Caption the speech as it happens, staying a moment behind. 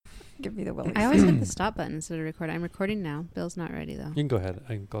Give me the willies. I always hit the stop button instead of record. I'm recording now. Bill's not ready though. You can go ahead.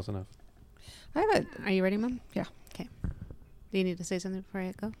 I'm close enough. I have it. Are you ready, Mom? Yeah. Okay. Do you need to say something before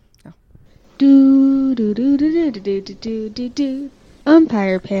I go? Do do do do do do do do do do.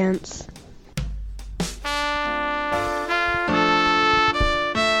 Umpire pants.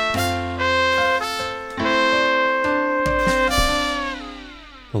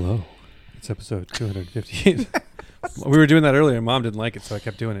 Hello. It's episode 258. We were doing that earlier. Mom didn't like it, so I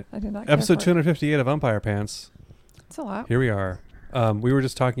kept doing it. I did not care Episode for it. 258 of Umpire Pants. It's a lot. Here we are. We were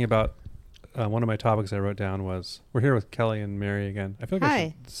just talking about one of my topics I wrote down was we're here with Kelly and Mary again. I feel like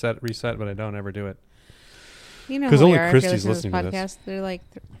I should reset, but I don't ever do it. You know 'Cause who only we are. Christy's If you're listening listening to to this this. podcast, they're like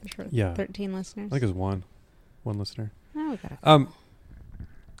Yeah. 13 listeners. I think it's one listener. Oh, we got it.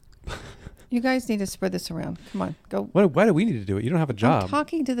 You guys need to spread this around. Come on, go. Why do we need to do it? You don't have a I'm job.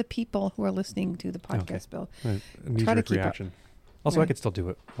 talking to the people who are listening to the podcast, Okay. Bill. Right. A Try to knee-jerk keep up. reaction. Also, I Right. could still do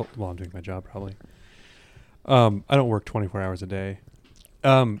it while I'm doing my job, probably. I don't work 24 hours a day.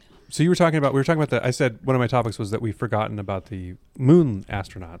 So we were talking about I said one of my topics was that we've forgotten about the moon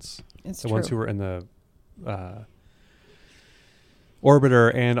astronauts, It's the true. ones who were in the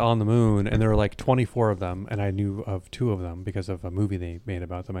orbiter and on the moon, and there were like 24 of them, and I knew of 2 of them because of a movie they made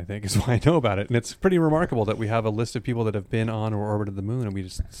about them, I think, is why I know about it. And it's pretty remarkable that we have a list of people that have been on or orbited the moon, and we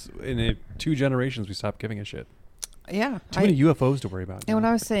just, in 2 generations, we stopped giving a shit. Yeah. Too many UFOs to worry about. And what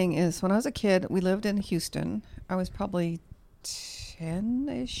I was saying is, when I was a kid, we lived in Houston. I was probably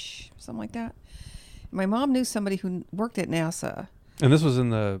 10-ish, something like that. My mom knew somebody who worked at NASA. And this was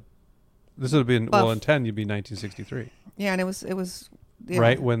this would have been, Well, in 10, you'd be 1963. Yeah, and it was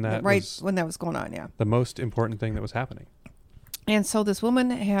Right when that was- when that was going on. Yeah. The most important thing that was happening. And so this woman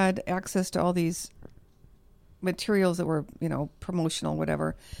had access to all these materials that were, promotional,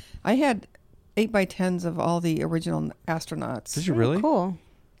 whatever. I had 8x10s of all the original astronauts. Did you Oh, really? Cool. You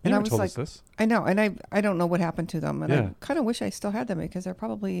And I never was told like, us this. I know, and I don't know what happened to them, and Yeah. I kind of wish I still had them because they're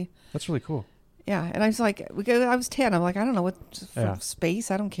probably, That's really cool. yeah. And I was like, because I was 10, I'm like, I don't know what for Yeah. space.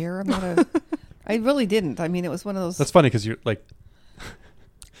 I don't care. I'm not a. I really didn't. I mean, it was one of those. That's funny because you're like,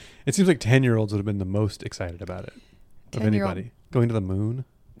 it seems like 10-year-olds would have been the most excited about it of 10-year-old anybody. Going to the moon.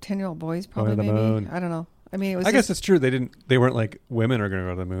 10-year-old boys Going probably to the maybe. moon. I don't know. I mean, it was. I guess just- it's true. They weren't like women are going to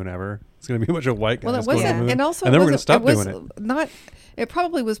go to the moon ever. It's going to be a bunch of white guys well, it going to the wasn't, moon. and also and it then we're going to wasn't- stop it was doing it. Not. It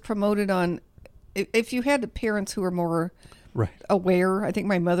probably was promoted on. If you had parents who were more Right. aware, I think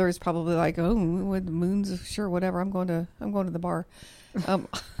my mother is probably like, oh, with the moons, sure, whatever. I'm going to the bar.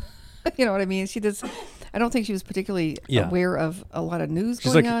 You know what I mean? She does. I don't think she was particularly Yeah. aware of a lot of news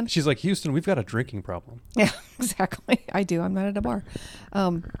She's going like, on. Houston, we've got a drinking problem. Yeah, exactly. I do. I'm not at a bar.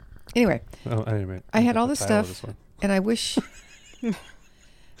 Anyway, Oh, anyway, I had like all the this title of stuff, one. and I wish I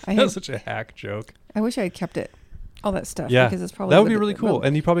That had. was such a hack joke. I wish I had kept it. All that stuff. Yeah, because it's probably that would be the- really cool. well,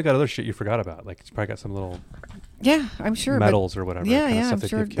 And you probably got other shit you forgot about. Like you probably got some little yeah, I'm sure. but- medals or whatever. Yeah, kind of yeah, stuff I'm they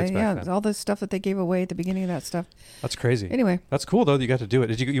sure. give kids Yeah, back then. all the stuff that they gave away at the beginning of that stuff. That's crazy. Anyway, That's cool though that you got to do it.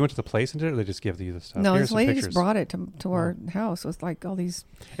 Did you went to the place and did it, or they just give you the stuff? no, Here's this some lady pictures. just brought it to our house with like all these.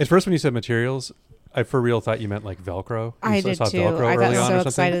 At first, when you said materials, I for real thought you meant like Velcro. I You did saw too. Velcro I got early on so or something?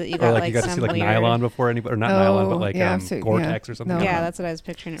 excited that you or got, like like, you got to see some like weird- nylon before or not nylon, but Oh, like yeah, so- Gore-Tex yeah. or something. No. Yeah, that's what I was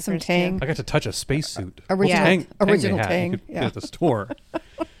picturing at Some first. Tang. I got to touch a spacesuit. Original- original they had. Tang, You could yeah. get at the store.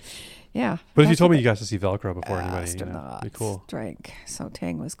 Yeah. But if you that's told what me you got to see Velcro before anybody, it'd be astronauts cool. drank. So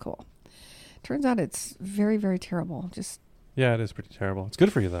Tang was cool. Turns out it's very, very terrible. Just Yeah, it is pretty terrible. It's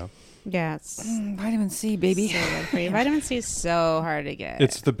good for you though. Yeah, it's vitamin C, baby. so good for you. Vitamin C is so hard to get.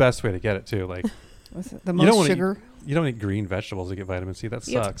 It's the best way to get it too. Like What's it? The you don't most wanna sugar. you don't eat green vegetables to get vitamin C. That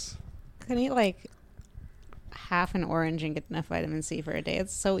Yep. sucks. can eat like half an orange and get enough vitamin C for a day.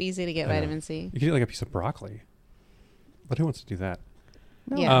 It's so easy to get I know. vitamin C. You can eat like a piece of broccoli. But who wants to do that?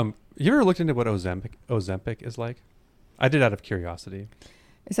 No. Yeah. You ever looked into what Ozempic is like? I did out of curiosity.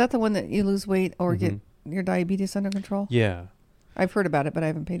 Is that the one that you lose weight or get Mhm. your diabetes under control? Yeah. I've heard about it, but I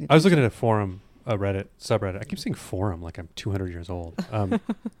haven't paid attention. I was looking at a forum, a Reddit subreddit. I keep saying forum like I'm 200 years old.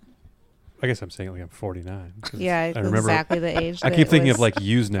 I guess I'm saying it like I'm 49. 'cause Yeah, I it's remember. exactly the age. I that keep it thinking was of like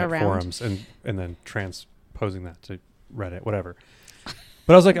Usenet around. forums and then transposing that to Reddit, whatever.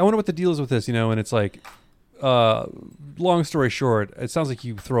 But I was like, I wonder what the deal is with this, and it's like, long story short, it sounds like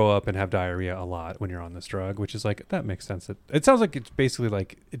you throw up and have diarrhea a lot when you're on this drug, which is like, that makes sense. It sounds like it's basically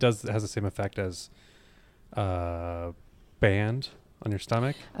like, it has the same effect as band on your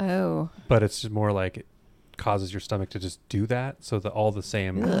stomach, Oh, but it's just more like causes your stomach to just do that, so that all the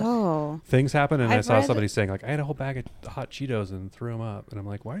same Oh. things happen. And I I've saw read- somebody saying like, I had a whole bag of hot Cheetos and threw them up, and I'm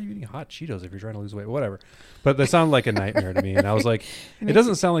like, why are you eating hot Cheetos if you're trying to lose weight? Whatever. But that sounded like a nightmare to me, and I was like, it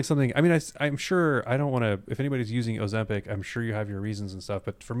doesn't sound like something. I mean, I'm sure I don't want to. If anybody's using Ozempic, I'm sure you have your reasons and stuff.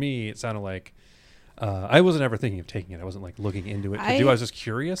 But for me, it sounded like I wasn't ever thinking of taking it. I wasn't like looking into it to do. I was just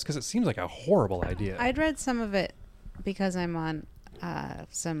curious because it seems like a horrible idea. I'd read some of it because I'm on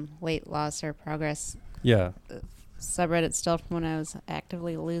some weight loss or progress Yeah. subreddit still from when I was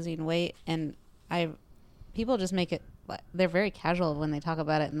actively losing weight, and people just make it. They're very casual when they talk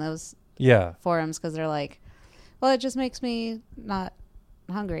about it in those Yeah. forums because they're like, "Well, it just makes me not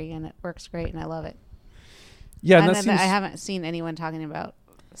hungry, and it works great, and I love it." Yeah. And And that then seems, I haven't seen anyone talking about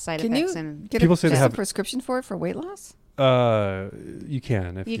side Can effects, you and get People say they just have- a prescription for it for weight loss? you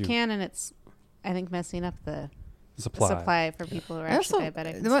can if you can, and it's I think messing up the supply for people who are I actually also,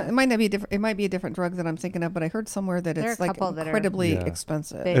 diabetic. and it stuff. might not be different. It might be a different drug that I'm thinking of, but I heard somewhere that There are it's a like couple that are incredibly Yeah.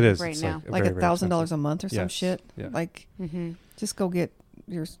 expensive, big it is right it's now. like very, very $1,000 a month or some Yes. shit. Yeah. Like, Mm-hmm. just go get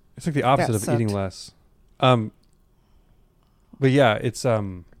your. It's like the opposite That of eating sucked. less. But yeah, it's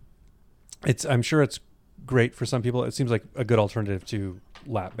I'm sure it's great for some people. It seems like a good alternative to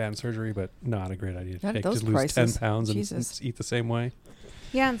lap band surgery, but not a great idea to Not take. those Just lose prices. 10 pounds and Jesus. eat the same way.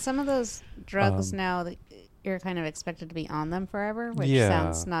 Yeah, and some of those drugs Um, now that you're kind of expected to be on them forever, which Yeah.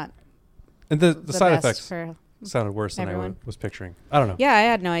 sounds not And the the side best effects for. sounded worse than I everyone. was picturing. I don't know. Yeah, I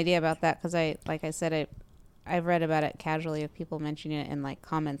had no idea about that because like I said, I've read about it casually of people mentioning it in like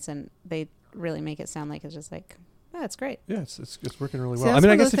comments, and they really make it sound like it's just like, oh, it's great. Yeah, it's working really See, well. I that's mean,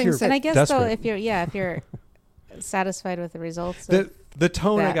 I one of guess the if you're things that- And I guess though, desperate. if you're satisfied with the results, the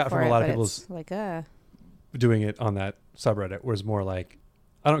tone I that got from for a it, lot of but people's it's like, doing it on that subreddit was more like,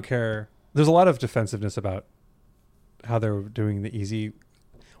 I don't care. There's a lot of defensiveness about how they were doing the easy.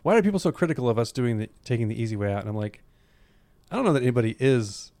 Why are people so critical of us taking the easy way out? And I'm like, I don't know that anybody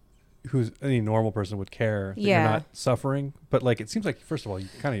who's any normal person would care that you're Yeah. not suffering. But like, it seems like first of all, you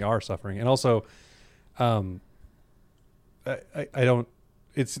kind of are suffering, and also, I don't.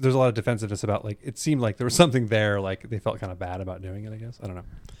 There's a lot of defensiveness about like it seemed like there was something there, like they felt kind of bad about doing it. I guess I don't know.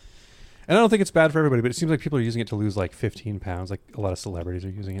 And I don't think it's bad for everybody, but it seems like people are using it to lose like 15 pounds. Like a lot of celebrities are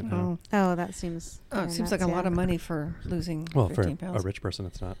using it now. that seems. Oh, it kinda seems like nuts, a lot yeah. of money for losing Well, for 15 pounds. a rich person,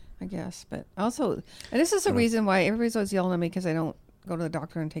 it's not. I guess, but also, and this is the Yeah. reason why everybody's always yelling at me because I don't go to the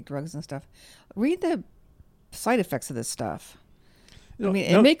doctor and take drugs and stuff. Read the side effects of this stuff. I mean,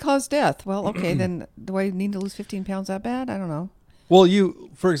 it may cause death. Well, okay, then do I need to lose 15 pounds that bad? I don't know. Well,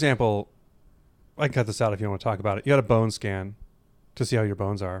 for example, I can cut this out if you want to talk about it. You got a bone scan to see how your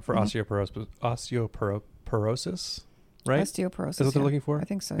bones are for osteoporosis, right? Osteoporosis. Is that what they're yeah. looking for? I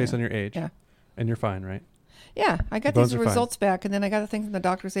think so. Based yeah. on your age. Yeah. And you're fine, right? Yeah, I got Your bones these are fine. results back, and then I got a thing from the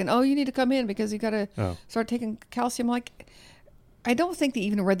doctor saying, "Oh, you need to come in because you got to Oh. start taking calcium." Like, I don't think they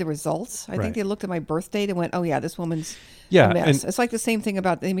even read the results. I Right. think they looked at my birth date and went, "Oh yeah, this woman's Yeah. a mess." And, It's like the same thing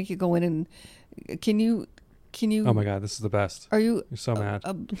about they make you go in and can you oh my God, this is the best. are you You're so mad.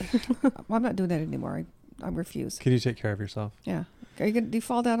 well, I'm not doing that anymore. I refuse. Can you take care of yourself? Yeah. Are you do you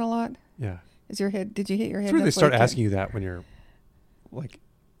fall down a lot? Yeah. Is your head? Did you hit your head? It's weird they enough start where you asking you that when you're like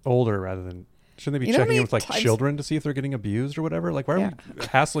older rather than. Shouldn't they be You know how checking in many with like times- children to see if they're getting abused or whatever? Like, why are Yeah. we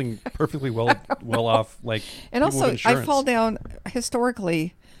hassling perfectly well off like And people with also, I insurance? fall down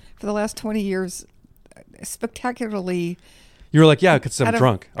historically for the last 20 years, spectacularly You were like, yeah, because I'm out of,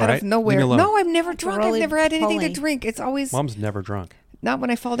 drunk. All out right, of Leave nowhere. me alone. No, I'm never drunk. I've Roly never had anything to poly. drink. It's always Mom's never drunk. not when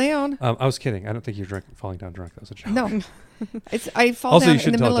I fall down. I was kidding. I don't think you're falling down drunk. That was a joke. No, it's I fall Also, you down in the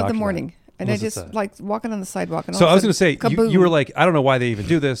shouldn't tell a middle of doctor the that, morning, and unless I it's just a- like walking on the sidewalk. And So all I of was a going to say, sudden, you were kaboom. like, I don't know why they even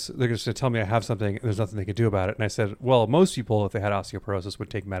do this. They're just going to tell me I have something, and there's nothing they can do about it. And I said, well, most people, if they had osteoporosis, would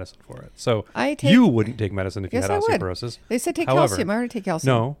take medicine for it. So I take- you wouldn't take medicine if Yes, you I had would. osteoporosis. They said take However, calcium. I already take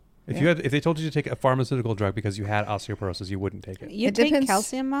calcium. No, if Yeah. if they told you to take a pharmaceutical drug because you had osteoporosis, you wouldn't take it. You It take depends-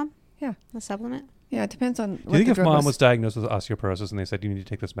 calcium, Mom? Yeah. The supplement? Yeah, it depends on. Do you what think the if drug mom was diagnosed with osteoporosis and they said you need to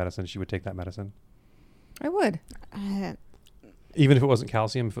take this medicine, she would take that medicine, I would. even if it wasn't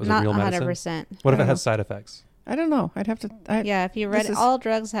calcium, if it was Not a real 100%. medicine? What if I it don't has know. side effects? I don't know. I'd have to. Yeah, if you This read is- all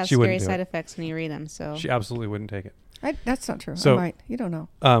drugs have She wouldn't scary do side it. effects when you read them. So She absolutely wouldn't take it. That's not true. So- I might. You don't know.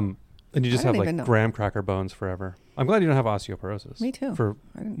 And you just I don't have even like know. graham cracker bones forever. I'm glad you don't have osteoporosis. Me too. For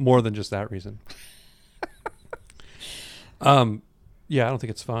I didn't- more than just that reason. Yeah, I don't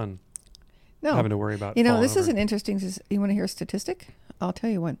think it's fun No. having to worry about. You know, falling this is over. an interesting. You want to hear a statistic? I'll tell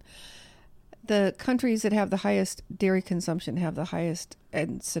you one. The countries that have the highest dairy consumption have the highest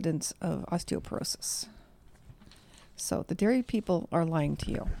incidence of osteoporosis. So the dairy people are lying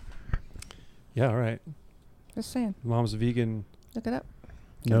to you. Yeah, all right. Just saying. Mom's vegan Look it up.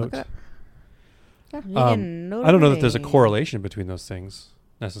 You can note. Look it up. Vegan I don't know that there's a Notre Dame. correlation between those things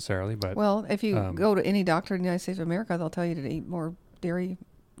necessarily, but Well, if you Um, go to any doctor in the United States of America, they'll tell you to eat more dairy,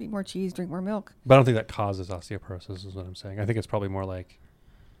 eat more cheese, drink more milk. I don't think that causes osteoporosis. Is what I'm saying. I think it's probably more like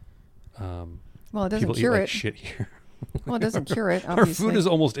Well, it doesn't people eat cure like it. shit here. Well, it doesn't cure it. Our Obviously. food is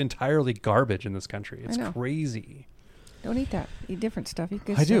almost entirely garbage in this country. It's know. crazy. Don't eat that. Eat different stuff. Eat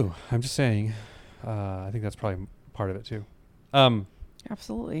good I stuff. do. I'm just saying. I think that's probably part of it too.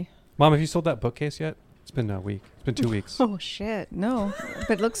 Absolutely. Mom, have you sold that bookcase yet? It's been a week. It's been 2 weeks. Oh shit! No,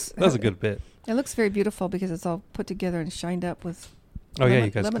 but it looks. That was a good bit. It looks very beautiful because it's all put together and shined up with Oh yeah, lemon-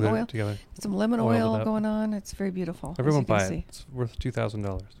 you guys lemon glued oil. it together. some lemon Oiled it oil up. going on. It's very beautiful. as Everyone you can buy see. it. It's worth $2,000.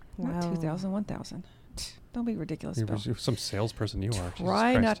 Not Wow. 2,000, 1,000. Don't be ridiculous, You're Bill. some salesperson you are. Jesus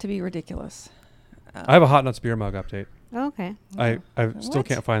Try Christ. not to be ridiculous. I have a Hot Nuts beer mug update. Oh, okay. I still What?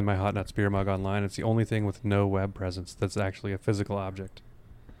 can't find my Hot Nuts beer mug online. It's the only thing with no web presence that's actually a physical object.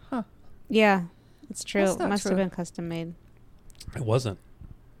 Yeah, it's true. That's It not must true. have been custom made. It wasn't.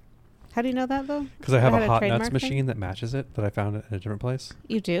 How do you know that though? Because I have Had a a Hot trademark Nuts thing? machine that matches it that I found at a different place.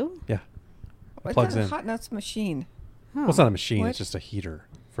 You do? Yeah. What's plugs that in. Hot Nuts machine? Oh. Well, it's not a machine. What? It's just a heater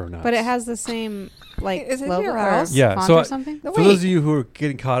for nuts. But it has the same like Is it logo your or house? Yeah, font so or I- something. No, For those wait. of you who are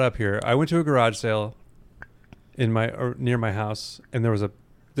getting caught up here, I went to a garage sale in my or near my house, and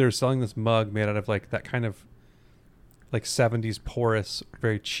they were selling this mug made out of like that kind of like 70s porous,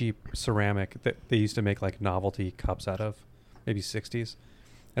 very cheap ceramic that they used to make like novelty cups out of, maybe 60s,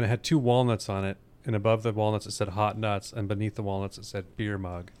 and it had 2 walnuts on it, and above the walnuts it said Hot Nuts, and beneath the walnuts it said beer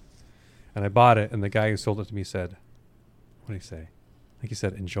mug, and I bought it, and the guy who sold it to me said, "What did he say?" I think he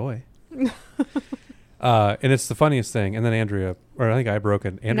said, "Enjoy." And it's the funniest thing. And then Andrea, or I think I broke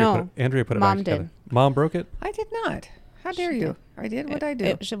it. No, Andrea put it Mom back did. together. Mom broke it? I did not. How dare She you? did. I did what I do.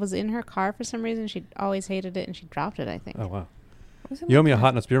 It was in her car for some reason. She always hated it, and she dropped it. I think. Oh, wow. It was in You my owe me a car.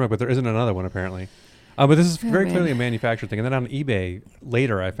 Hot Nuts beer mug, but there isn't another one apparently. But this is Oh, very man. clearly a manufactured thing. And then on eBay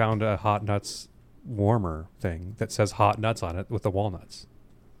later, I found a Hot Nuts warmer thing that says Hot Nuts on it with the walnuts.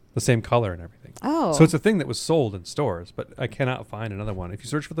 The same color and everything. Oh. So it's a thing that was sold in stores, but I cannot find another one. If you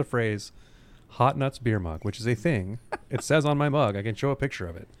search for the phrase Hot Nuts beer mug, which is a thing, it says on my mug, I can show a picture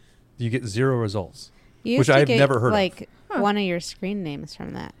of it. You get 0 results. You used which to I've get, never heard of. like Huh. one of your screen names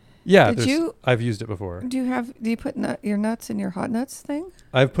from that. Yeah, Did you- I've used it before. Do you put your nuts in your Hot Nuts thing?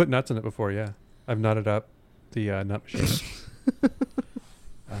 I've put nuts in it before, yeah. I've nutted up the nut machine.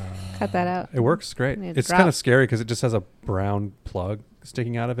 Cut that out. It works great. Need It's drop. kind of scary because it just has a brown plug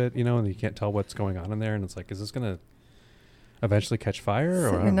sticking out of it, and you can't tell what's going on in there. And it's like, is this going to eventually catch fire?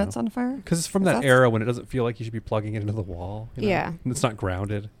 Set Or your nuts on fire? Because it's from Is that that- era when it doesn't feel like you should be plugging it into the wall. Yeah. And it's not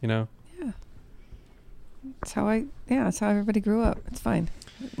grounded, Yeah. That's how everybody grew up. It's fine.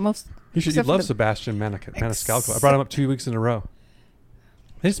 Most You'd Except for love the- Sebastian Maniscalco. I brought him up 2 weeks in a row.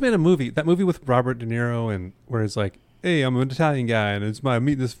 They just made a movie. That movie with Robert De Niro, and where it's like, hey, I'm an Italian guy, and I'm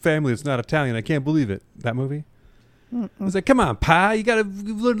meeting this family that's not Italian. I can't believe it. That movie? It's like, come on, Pa, you gotta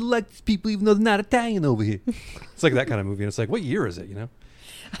learn to like these people even though they're not Italian over here. It's like that kind of movie. And it's like, what year is it,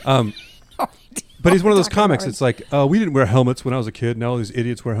 But he's one of those comics. It's like, we didn't wear helmets when I was a kid. Now all these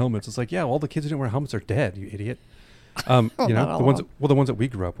idiots wear helmets. It's like, yeah, well, all the kids who didn't wear helmets are dead, you idiot. not all The ones of the ones that we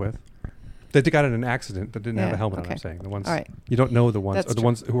grew up with. They got in an accident that didn't have Yeah, a helmet on. okay. I'm saying the ones All right. you don't know the ones That's or the true.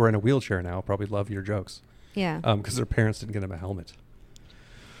 ones who are in a wheelchair now probably love your jokes Yeah. because their parents didn't get them a helmet.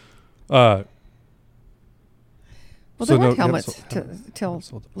 Uh, Well, so there no, weren't you haven't helmets sold- till haven't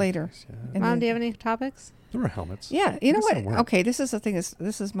sold the later. bookcase yet. And Mom, then- do you have any topics? There were helmets. Yeah, you know Yes, what? there were. Okay, this is the thing.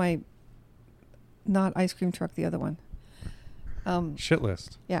 This is my not ice cream truck. The other one. Shit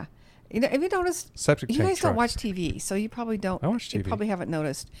list. Yeah. Have you noticed? Septic You tank guys don't trucks. watch TV, so you probably don't. I watch You TV. probably haven't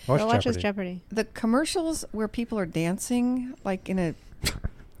noticed I watch Go watch us Jeopardy. Jeopardy. the commercials where people are dancing like in a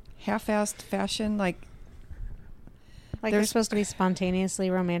half-assed fashion. Like Like they're There's- supposed to be spontaneously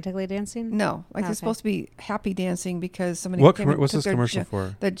romantically dancing? no, like Okay. they're supposed to be happy dancing because somebody. What came commer- and what's took this their commercial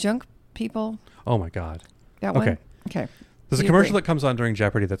for? The junk people. Oh my god. That Okay. one. Okay. There's a You commercial agree. that comes on during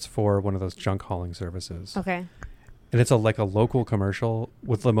Jeopardy that's for one of those junk hauling services. Okay. And it's like a local commercial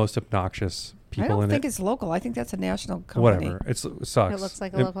with the most obnoxious people I don't in think it. it's local. I think that's a national company. Whatever. It sucks. It looks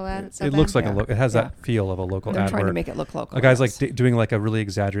like a local ad. It's so It looks bad. like Yeah. it has Yeah. that feel of a local They're ad trying where to make it look local. a guy's like yes. doing like a really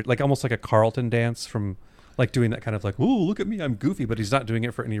exaggerated, like almost like a Carlton dance from like doing that kind of like, ooh, look at me, I'm goofy, but he's not doing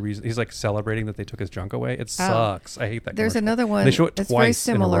it for any reason. He's like celebrating that they took his junk away. It sucks. I hate that. There's commercial. another one. They show it that's twice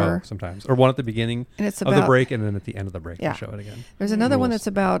very in a row similar. sometimes, or one at the beginning And it's of about the break, and then at the end of the break Yeah. they show it again. There's another one Rules. that's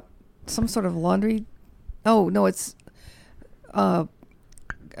about some sort of laundry. Oh no, it's a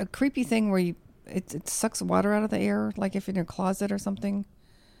creepy thing where it sucks water out of the air, like if you're in a closet or something.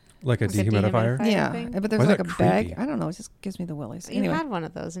 Like a Is it dehumidifier. dehumidifier? Yeah, thing? but there's Why is like that a bag. creepy? I don't know. It just gives me the willies. You Anyway, had one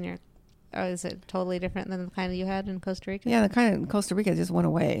of those in your Oh, is it totally different than the kind you had in Costa Rica? Yeah, the kind in Costa Rica just went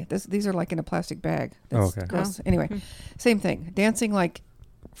away. These are like in a plastic bag. That's Okay. gross. Oh. Anyway, same thing. Dancing like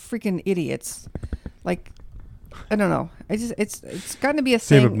freaking idiots. Like, I don't know. It's gotten to be a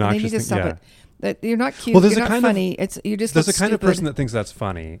Same thing. And they need obnoxious to thing, stop yeah. it. That you're not cute. Well, there's you're a not kind of- funny. You're just There's look a kind of stupid. person that thinks that's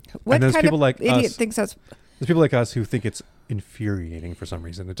funny. What and there's kind people of like idiot us. thinks that's? There's people like us who think it's infuriating for some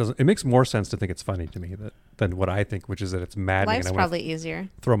reason. It makes more sense to think it's funny to me than what I think, which is that it's maddening. Life's and I want probably easier. to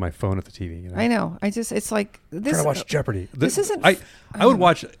throw my phone at the TV. You know? I know. It's like this. Trying to watch Jeopardy. this isn't I f- I would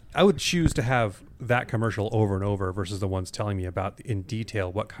watch. I would choose to have that commercial over and over versus the ones telling me about in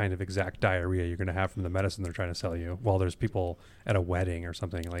detail what kind of exact diarrhea you're going to have from the medicine they're trying to sell you. While there's people at a wedding or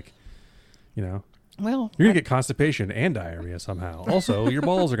something like, you know, Well, you're going to get constipation and diarrhea somehow. Also, your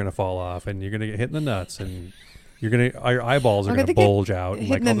balls are going to fall off and you're going to get hit in the nuts and your eyeballs are I'm going to gonna get bulge out. And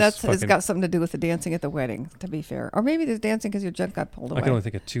hitting like the all this nuts has fucking- got something to do with the dancing at the wedding. To be fair, or maybe there's dancing because your junk got pulled I away. can only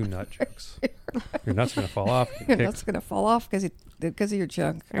think of two nut jokes. Your nuts are going to fall off. Your Kick. nuts gonna fall off because of your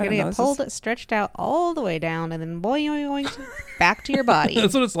junk. You're I gonna don't know, get it's pulled, just- stretched out all the way down, and then boing, back to your body.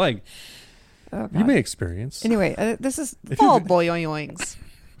 That's what it's like. oh, You God. may experience. Anyway, this is If All you- boings.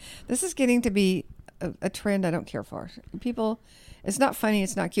 this is getting to be a trend I don't care for. People, it's not funny.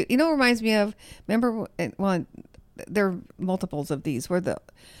 It's not cute. You know, what it reminds me of. Remember, well, there are multiples of these where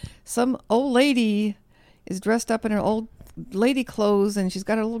some old lady is dressed up in her old lady clothes and she's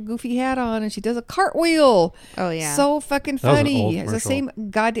got a little goofy hat on and she does a cartwheel. Oh yeah. So fucking That was an funny. old It's the commercial. same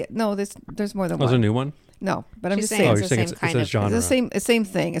goddamn. No, there's more than Was there a one. new one? No, but I'm She's just saying saying. Oh, it's you're the saying same it kind says of- genre. It's the same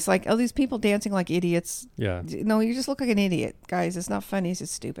thing. It's like, oh, these people dancing like idiots. Yeah. No, you just look like an idiot, guys. It's not funny. It's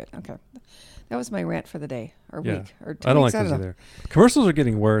just stupid. Okay, that was my rant for the day or Yeah. week or 2 I don't weeks. like those know. either. Commercials are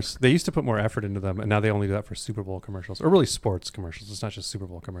getting worse. They used to put more effort into them, and now they only do that for Super Bowl commercials or really sports commercials. It's not just Super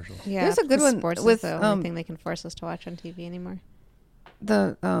Bowl commercials. Yeah, There's a good because one sports with, is the only thing they can force us to watch on TV anymore.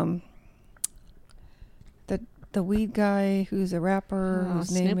 The weed guy who's a rapper Oh,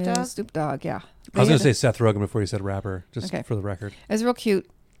 whose name Snoop Dogg? is Snoop Dogg. Yeah, I was They going to had say Seth Rogen before you said rapper, just Okay. for the record. it was real cute.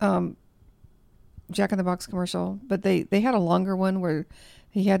 Jack in the Box commercial, but they had a longer one where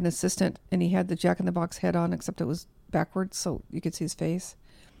he had an assistant and he had the Jack in the Box head on, except it was backwards, so you could see his face.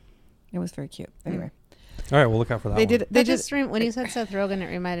 It was very cute. Anyway, All right, we'll look out for that they one. did. That just when you said Seth Rogen, it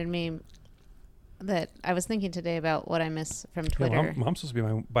reminded me that I was thinking today about what I miss from Yeah, Twitter. Mom's supposed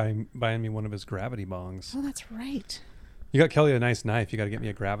to be buying me one of his gravity bongs. Oh, that's right. You got Kelly a nice knife. You got to get me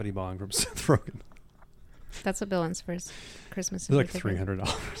a gravity bong from Seth Rogen. That's what Bill wants for his Christmas. It's like certificate $300.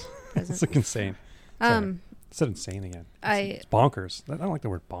 present. It's like insane. Sorry. Um, I said insane again. I- It's bonkers. I don't like the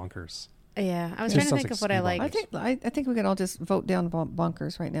word bonkers. yeah, I was It trying to sounds think like of what I ski liked. bonkers. I think we can all just vote down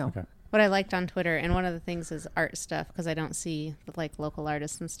bonkers right now. Okay. What I liked on Twitter, and one of the things is art stuff, because I don't see like local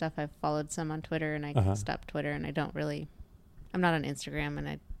artists and stuff. I've followed some on Twitter, and I Uh-huh. stopped Twitter, and I'm not on Instagram, and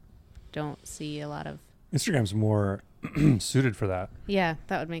I don't see a lot of. Instagram's more suited for that. Yeah,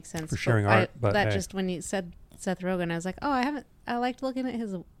 that would make sense For sharing I- art, but that hey. just when you said Seth Rogen, I was like, oh, I liked looking at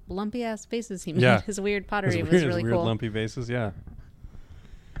his lumpy ass faces he made. Yeah. His weird His pottery was weird, really weird cool. lumpy bases. Yeah.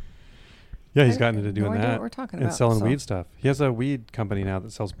 Yeah, he's I gotten into have doing no idea that what we're talking and about, selling so- weed stuff. He has a weed company now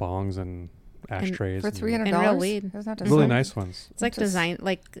that sells bongs and ashtrays. For and $300. And real weed. That's not Really design. nice ones. It's like Just-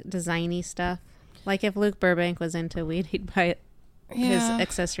 designy stuff. Like if Luke Burbank was into weed, he'd buy Yeah. his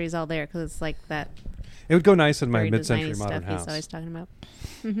accessories all there because it's like that It would go nice in my very mid-century designy modern stuff house. he's always talking about.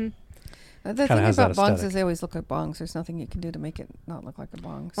 Mm-hmm. The Kinda thing has that about bongs aesthetic. is they always look like bongs. There's nothing you can do to make it not look like a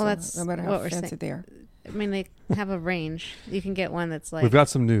bong. Well, so that's no matter how what we're fancy saying. they are. I mean, they have a range. You can get one that's like We've got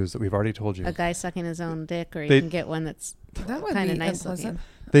some news that we've already told you. a guy sucking his own dick, or you They- can get one that's That would kind be of nice unpleasant.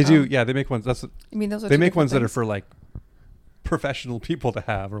 looking. They do. Um, Yeah, they make ones. That's what, I mean, those are they two make different ones that are things. for like professional people to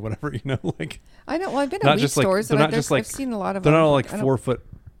have or whatever. You know, like I know. Well, I've been not to weed just like- stores they're and not just I've like- seen a lot of they're them. not all like I don't- 4-foot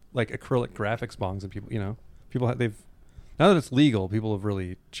like acrylic graphics bongs, and people, you know, they've now that it's legal, people have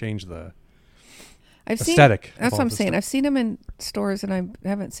really changed the I've seen. aesthetic. That's of what all I'm this saying. stuff. I've seen them in stores, and I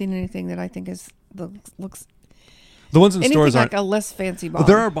haven't seen anything that I think is looks The ones in anything stores like aren't. a less fancy bong. Well,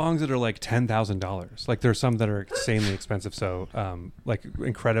 there are bongs that are like $10,000. Like there's some that are insanely expensive. So, like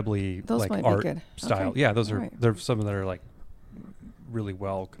incredibly Those like might be art good. style. Okay. Yeah, those are. Alright. There's some that are like really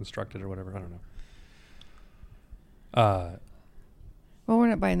well constructed or whatever. I don't know. Well, we're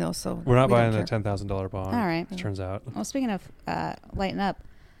not buying those, so We're not we don't buying care. a $10,000 bong. All right. It turns out. Well, speaking of lighten up,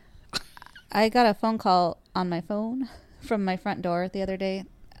 I got a phone call on my phone from my front door the other day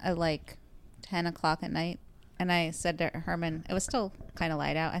at like 10 o'clock at night. And I said to Herman, it was still kind of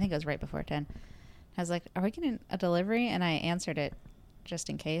light out. I think it was right before 10. I was like, are we getting a delivery? And I answered it just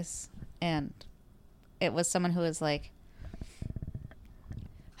in case. And it was someone who was like,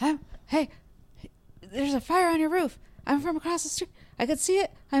 hey, there's a fire on your roof. I'm from across the street. I could see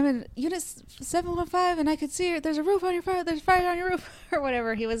it. I'm in unit 715, and I could see it. There's a roof on your fire. There's fire on your roof, or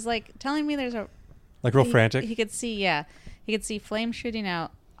whatever. He was like telling me there's a Like real frantic. He could see, yeah, he could see flames shooting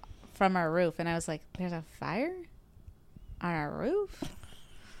out from our roof, and I was like, "There's a fire on our roof."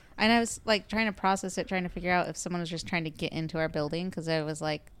 And I was like trying to process it, trying to figure out if someone was just trying to get into our building, because I was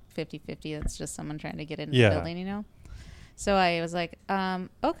like 50-50. It's just someone trying to get into the building, you know. So I was like,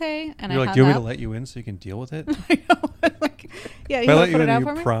 okay. And You're I like, hung do you want me up. to let you in so you can deal with it? I know. Like, yeah, If you I want let to you put in, it out and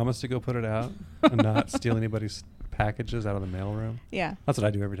for you me? promise to go put it out and not steal anybody's packages out of the mailroom. Yeah. That's what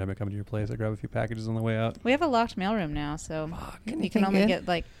I do every time I come to your place. I grab a few packages on the way out. We have a locked mailroom now, so you Anything can only good? get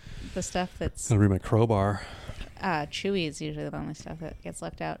like the stuff that's I'm gonna read my crowbar. chewy is usually the only stuff that gets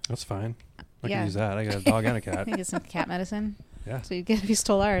left out. That's fine. I Yeah. can use that. I got a dog and a I cat. can get some cat medicine. Yeah. So you get if you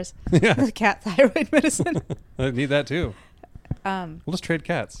stole ours. Yeah. The cat thyroid medicine. I need that too. We'll We'll just trade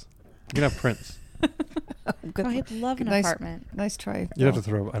cats. You can have Prince. Good. I'd love an Nice- apartment. Nice try. I'd have to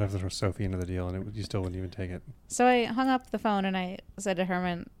throw Sophie into the deal, and you still wouldn't even take it. So I hung up the phone and I said to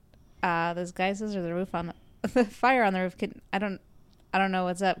Herman, "Those guys says there's a roof on the fire on the roof. I don't know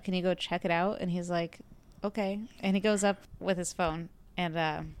what's up. Can you go check it out?" And he's like, "Okay." And he goes up with his phone,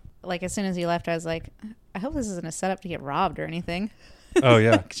 and like as soon as he left, I was like, "I hope this isn't a setup to get robbed or anything." Oh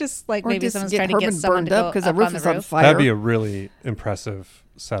yeah, Just like Or maybe just someone's get trying to get Herman someone burned to go up because up the roof on is the on roof. fire. that'd be a really impressive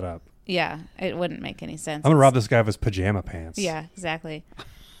setup. Yeah, it wouldn't make any sense. I'm gonna rob this guy of his pajama pants. Yeah, exactly.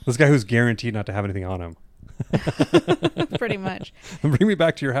 This guy who's guaranteed not to have anything on him. Pretty much. Bring me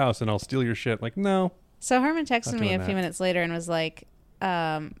back to your house and I'll steal your shit. Like, no. So Herman texted Not me a doing few that. minutes later and was like,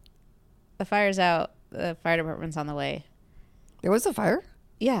 the fire's out. The fire department's on the way. There was a fire?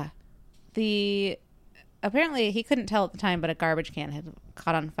 Yeah. Apparently he couldn't tell at the time, but a garbage can had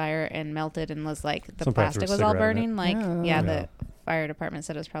caught on fire and melted and was like, the Some probably threw a plastic was all cigarette in it. burning. Like, Oh. yeah, Yeah. the fire department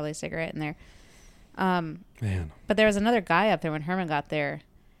said it was probably a cigarette in there. Man. But there was another guy up there when Herman got there,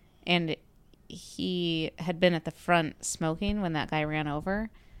 and he had been at the front smoking when that guy ran over,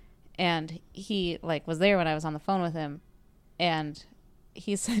 and he like was there when I was on the phone with him, and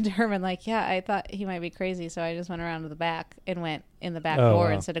he said to Herman like, "Yeah, I thought he might be crazy, so I just went around to the back and went in the back Oh, door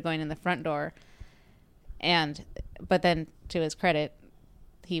wow. instead of going in the front door." But then to his credit,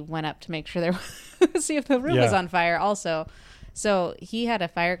 he went up to make sure there see if the roof was Yeah. on fire also. So he had a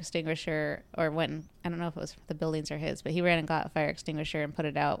fire extinguisher, or I don't know if it was the buildings or his, but he ran and got a fire extinguisher and put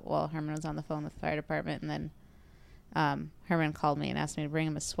it out while Herman was on the phone with the fire department. And then Herman called me and asked me to bring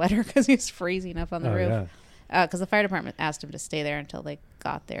him a sweater because he was freezing up on the Oh, roof. yeah. Because the fire department asked him to stay there until they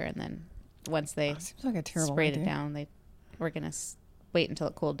got there. And then once they Seems like a terrible sprayed idea. it down, they were going to wait until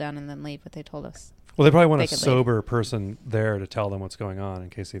it cooled down and then leave. But they told us. Well, they probably want They a could leave. sober person there to tell them what's going on in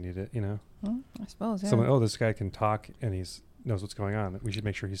case they need it, you know? Hmm, I suppose, yeah. Someone, oh, this guy can talk and knows what's going on. We should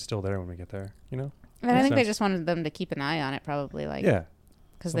make sure he's still there when we get there, you know? And I Makes think they sense. just wanted them to keep an eye on it, probably, like, Yeah.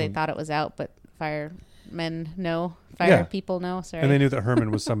 because they Someone- thought it was out, but firemen know, Yeah. people know. Sorry. And they knew that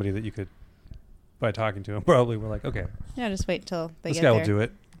Herman was somebody that you could, by talking to him, probably were like, okay, Yeah, just wait till they this get guy there. will do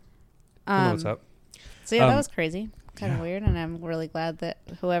it. He'll know what's up. So yeah, that Um, was crazy, kind of yeah. weird, and I'm really glad that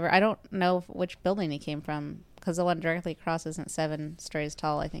I don't know which building he came from, because the one directly across isn't 7 stories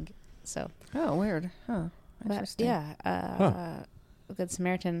tall, I think. So, Oh, weird. Huh. but Interesting. yeah, Good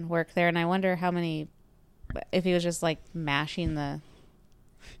Samaritan work there, and I wonder if he was just like mashing the.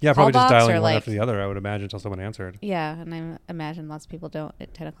 Yeah, call probably just box dialing or one like- after the other, I would imagine, until someone answered. Yeah, and I imagine lots of people don't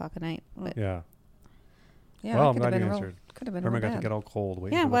at 10 o'clock at night. But Yeah. Yeah, Well, that I'm could have glad you been answered. Could have been Herman real got to bad. get all cold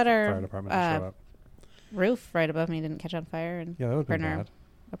waiting Yeah, for the but our, fire department to show up. roof right above me didn't catch on fire and Yeah, that would have burn been our bad.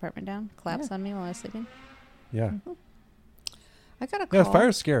 apartment down, collapsed on me while I was sleeping. Yeah. I got a Yeah, call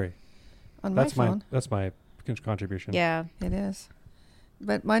fire's scary. on my That's phone. that's my contribution. Yeah. It is.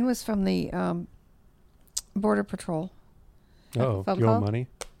 But mine was from the Border Patrol. Oh, Phone do you owe call? money?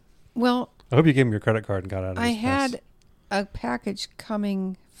 Well, I hope you gave him your credit card and got out of I his mess. had a package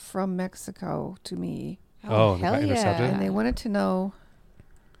coming from Mexico to me, Oh, and they hell got intercepted? yeah. and they wanted to know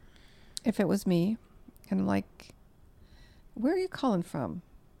if it was me. And I'm like, where are you calling from?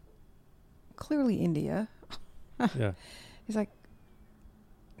 Clearly India. Yeah. He's like,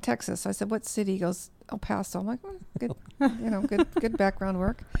 Texas. I said, what city? He goes, El Paso. I'm like, good, good background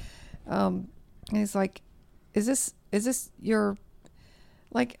work. And he's like, is this your,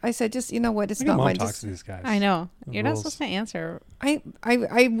 like, I said, just, you know what? It's Look at not Mom mine. talks Just, to these guys. I know. The You're not rules. supposed to answer. I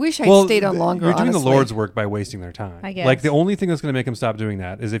wish I'd stayed on longer. You're doing honestly. the Lord's work by wasting their time. I guess. Like, the only thing that's going to make them stop doing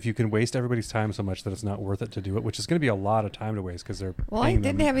that is if you can waste everybody's time so much that it's not worth it to do it, which is going to be a lot of time to waste because they're Well, I paying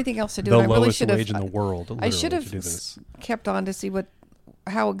didn't them have anything else to do. the and I really lowest should have. wage in the world. I literally, should have to do this. kept on to see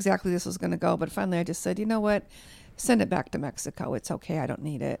how exactly this was going to go. But finally, I just said, you know what? send it back to Mexico. It's okay. I don't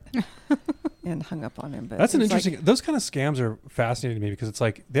need it. And hung up on him. But That's an it's like- interesting. Those kind of scams are fascinating to me because it's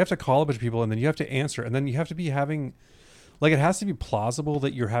like they have to call a bunch of people and then you have to answer and then you have to be having, like, it has to be plausible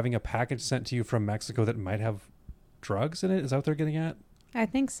that you're having a package sent to you from Mexico that might have drugs in it. Is that what they're getting at? I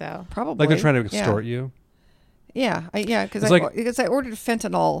think so. probably Like they're trying to yeah. extort you. Yeah, because It's I, like- because I ordered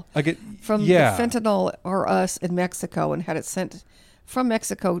fentanyl I get from yeah. the Fentanyl or Us in Mexico and had it sent from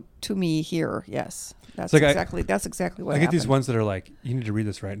Mexico to me here. Yes, that's like that's exactly what I get these happened. ones that are like, you need to read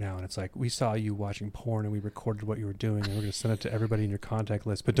this right now, and it's like, we saw you watching porn and we recorded what you were doing, and we're going to send it to everybody in your contact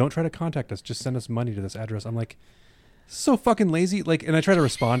list. But don't try to contact us; just send us money to this address. I'm like, so fucking lazy. Like, and I try to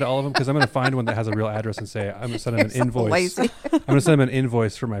respond to all of them because I'm going to find one that has a real address and say, I'm going to send them an You're so invoice. lazy. I'm going to send them an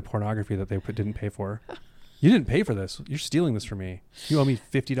invoice for my pornography that they didn't pay for. You didn't pay for this. You're stealing this from me. You owe me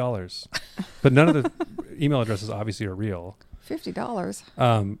 $50. But none of the email addresses obviously are real.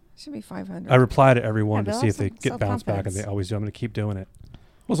 $50 should be $500. I reply to everyone Yeah, to but see if they also get bounced back, and they self-confidence. always do. I'm going to keep doing it. It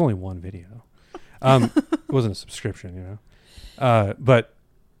was only one video. It wasn't a subscription, you know. But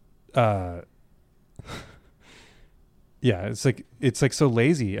yeah, it's like so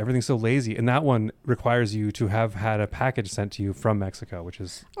lazy. Everything's so lazy, and that one requires you to have had a package sent to you from Mexico, which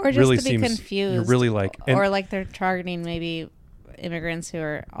is Or just really to be seems confused. you're really like and- or like they're targeting maybe immigrants who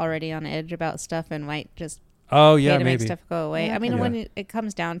are already on edge about stuff and might just oh pay yeah to maybe. make stuff go away. Yeah, I mean, yeah. when it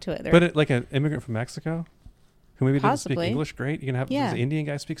comes down to it, they're But like an immigrant from Mexico who maybe doesn't speak Possibly. English great, you can have Yeah. does the Indian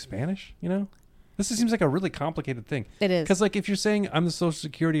guy speak Spanish, you know? This seems like a really complicated thing. it is. Because like if you're saying I'm the Social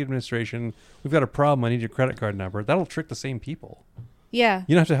Security Administration, we've got a problem, I need your credit card number, that'll trick the same people. Yeah.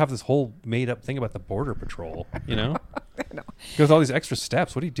 You don't have to have this whole made up thing about the border patrol, you know? Goes all these extra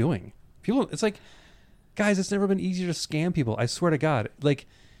steps. What are you doing? People, it's like, guys, it's never been easier to scam people. I swear to God. Like,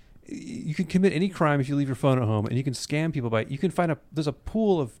 you can commit any crime if you leave your phone at home, and you can scam people by. You can find there's a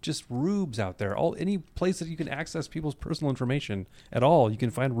pool of just rubes out there. Any place that you can access people's personal information at all, you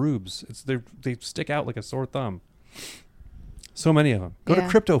can find rubes. They stick out like a sore thumb. So many of them. Go to Yeah.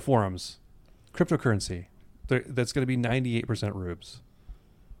 crypto forums, cryptocurrency. That's going to be 98% rubes.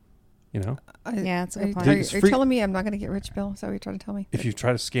 You know, Yeah, it's a good Are you, point. are you, It's are you free- telling me I'm not going to get rich, Bill? Is that what you're trying to tell me? if you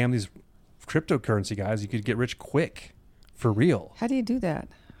try to scam these cryptocurrency guys, you could get rich quick, for real. How do you do that?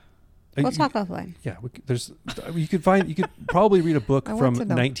 We'll You- talk offline. Yeah, you could probably read a book I from want to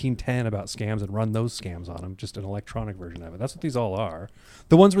know. 1910 about scams and run those scams on them, just an electronic version of it. That's what these all are.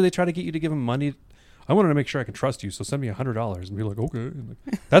 The ones where they try to get you to give them money. I wanted to make sure I could trust you, so send me $100 and be like, okay. And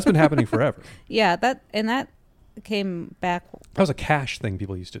like, that's been happening forever. Yeah, that came back. That was a cash thing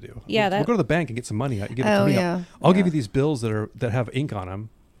people used to do. Yeah, we'll that- go to the bank and get some money. You give it to Oh, me. yeah. I'll give Yeah. you these bills that have ink on them,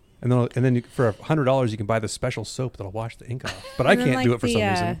 and then for $100 you can buy this special soap that'll wash the ink off. But I And then, can't do like, it for the, some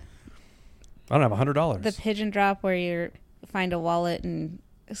reason. I don't have $100. The pigeon drop where you find a wallet and,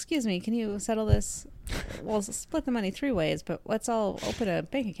 excuse me, can you settle this? We'll split the money 3 ways, but let's all open a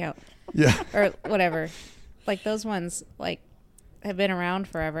bank account Yeah. or whatever. Like those ones, like have been around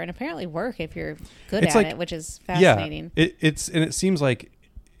forever and apparently work if you're good It's at like- it, which is fascinating. Yeah, it seems like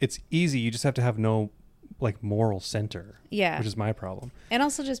it's easy. You just have to have no like moral center. Yeah. which is my problem. And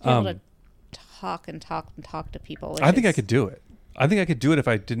also just be able to Um, talk to people. which I think I is- could do it. I think I could do it if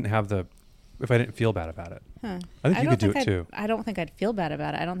I didn't feel bad about it. Huh. I think you don't could do think it I'd- too. I don't think I'd feel bad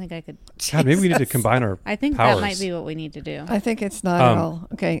about it. I don't think I could. God, maybe we need to Jesus. combine our I think powers. that might be what we need to do. I think it's not Um, at all.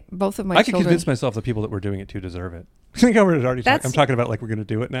 Okay, both of my I could children. convince myself the people that were doing it to deserve it. I think I was already. That's- I'm talking about like we're going to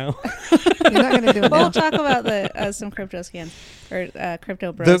do it now. You're not going to do it We'll now. talk about the some crypto scams or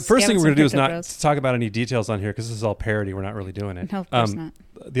crypto bros. The first thing Scamming we're going some to do is crypto not bros. talk about any details on here because this is all parody. We're not really doing it. No, of course not.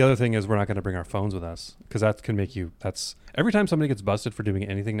 The other thing is we're not going to bring our phones with us because that can make you. That's every time somebody gets busted for doing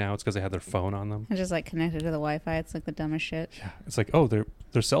anything now, it's because they had their phone on them. It's just like connected to the Wi-Fi. It's like the dumbest shit. Yeah, it's like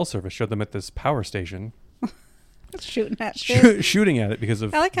their cell service showed them at this power station Shooting at shit. shooting at it because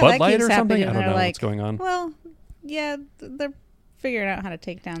of I like how Bud that Light keeps or something. happening. I and don't they're know like, what's going on. Well, yeah, they're figuring out how to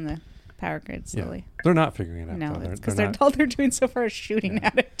take down the power grid Yeah. slowly. They're not figuring it out. No, though. it's because They're they're not. all they're doing so far is shooting Yeah.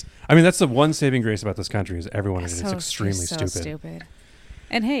 at it. I mean, that's the one saving grace about this country is everyone is So- extremely so stupid.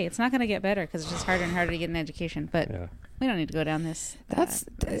 And hey, it's not going to get better because it's just harder and harder to get an education. But Yeah. we don't need to go down this. this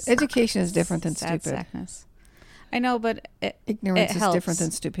Education is different than sad stupid. sackness. I know, but Ignorance it is helps. different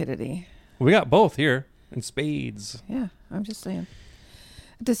than stupidity. We got both here in spades. Yeah, I'm just saying.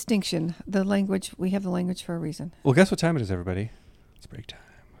 Distinction. The language. We have the language for a reason. Well, guess what time it is, everybody? It's break time.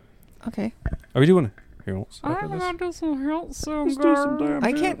 Okay. Are we doing? Here, we'll stop I'm with going this. to do some help some Let's do some damn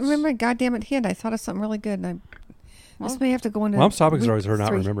I can't hits. remember. Goddamn it, hint. I thought of something really good, and this Well, may have to go into. Mom's topic is week always her not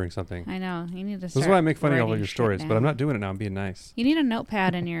 3. remembering something. I know. You need to This start is why I make fun of all writing your shit stories, but I'm down. not doing it now. I'm being nice. You need a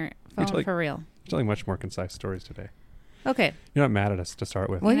notepad in your phone telling- for real. I'm telling much more concise stories today. Okay. You're not mad at us to start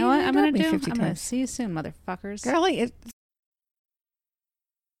with. Well, you know you what I'm going interrupt to me do? 50 I'm going to times. see you soon, motherfuckers. Golly, it,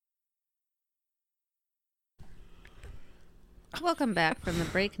 Welcome back from the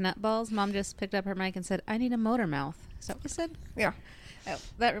break, nutballs. Mom just picked up her mic and said, I need a motor mouth. Is that what you said? yeah. Oh,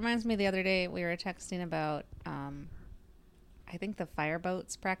 that reminds me, the other day we were texting about, I think the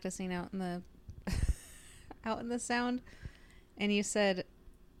fireboats practicing out in the out in the Sound, and you said,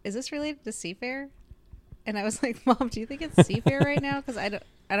 "Is this related to Seafair?" And I was like, "Mom, do you think it's Seafair right now? Because I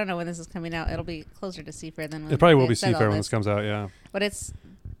don't know when this is coming out. It'll be closer to Seafair than when It probably will they be said all Seafair when this comes out. Yeah. But it's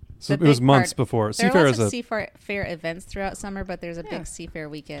So the it was big months part- before. there are Seafair lots is of a. Seafair events throughout summer, but there's a Yeah. big Seafair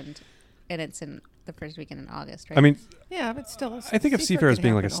weekend, and it's in the first weekend in August, right? I mean, Yeah, but still. I think of Seafair as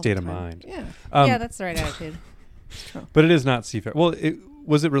being like a state of mind. Yeah, yeah, that's the right attitude. it's true. but it is not Seafair. Well,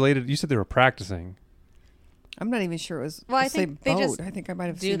 was it related? You said they were practicing. I'm not even sure it was Well, the I same think they boat. just I think I might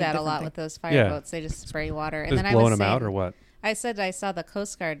have Do seen that a different lot thing. with those Yeah. fireboats. They just spray water, and Just then I blowing was them out saying- or what? I said I saw the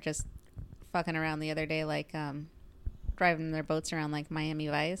Coast Guard just fucking around the other day, like driving their boats around like Miami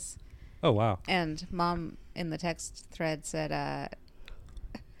Vice. Oh wow. And Mom in the text thread said,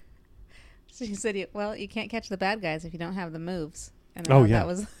 she said, you can't catch the bad guys if you don't have the moves. And I Oh, thought yeah. that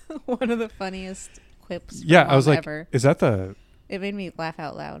was one of the funniest quips. From Yeah, I Mom was like, ever. is that the It made me laugh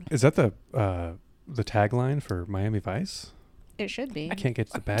out loud. the tagline for Miami Vice? It should be. I can't get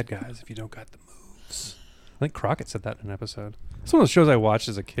to the bad guys if you don't got the moves. I think Crockett said that in an episode. It's one of those shows I watched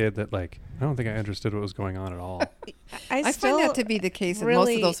as a kid that, like, I don't think I understood what was going on at all. I still find that to be the case in most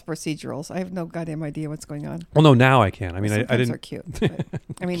really- of those procedurals. I have no goddamn idea what's going on. Well, no, now I can. I mean, I Sometimes didn't. They're cute. But,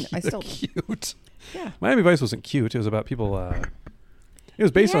 I mean, I still. cute. Yeah. Miami Vice wasn't cute. It was about people. It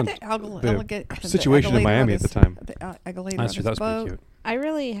was based He on had the situation in Miami at the time. The alligator That's on true. That was his pretty boat. cute. I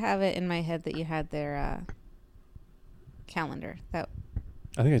really have it in my head that you had their calendar. That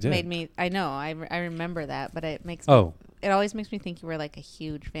I think I did. made me. I know. I remember that, but it makes. Oh, It always makes me think you were like a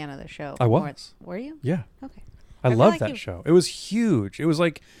huge fan of the show. I More- was. Were you? yeah. Okay. I feel love like that you- show. It was huge. It was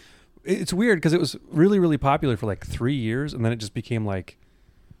like, it's weird because it was really, really popular for like 3 years, and then it just became like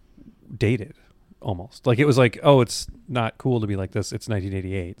dated almost. Like it was like, oh, it's not cool to be like this. It's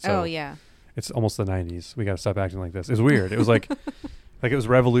 1988. So Oh yeah. it's almost the 90s. We got to stop acting like this. It was weird. It was like, like it was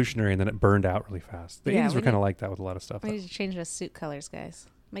revolutionary, and then it burned out really fast. The Yeah, 80s we were kind of need- like that with a lot of stuff. We need to change the suit colors, guys.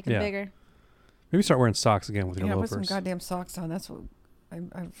 Make them Yeah. bigger. Maybe start wearing socks again with your Yeah, put some loafers. goddamn socks on. That's what I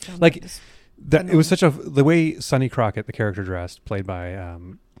found. Like, that just That it was annoying. such a the way Sonny Crockett, the character dressed, played by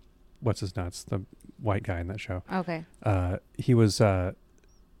what's his nuts, the white guy in that show. Okay. He was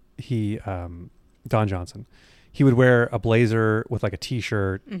Don Johnson. He would wear a blazer with like a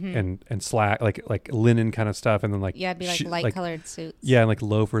t-shirt Mhm. and slack like linen kind of stuff, and then like Yeah, it'd be like light colored suits. yeah, and like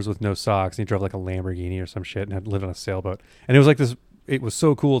loafers with no socks. And he drove like a Lamborghini or some shit, and had lived on a sailboat. And it was like this. It was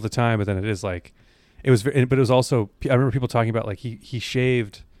so cool at the time, but then it is like, it was. But it was also. I remember people talking about like he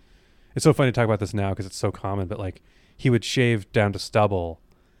shaved. It's so funny to talk about this now because it's so common, but like he would shave down to stubble,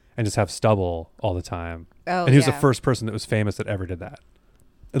 and just have stubble all the time. Oh, and he was the yeah. first person that was famous that ever did that.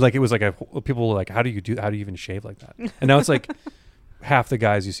 Like it was like people were like, how do you even shave like that? And now it's like half the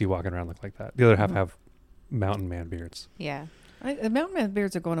guys you see walking around look like that. The other half Mhm. have mountain man beards. Yeah. The mountain man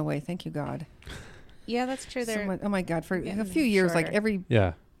beards are going away. Thank you, God. Yeah, that's true. They're Oh my God! For a getting few years, like shorter. every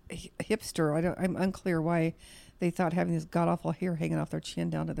Yeah. hipster, I'm unclear why they thought having this god awful hair hanging off their chin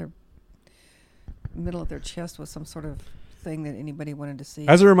down to their middle of their chest was some sort of thing that anybody wanted to see.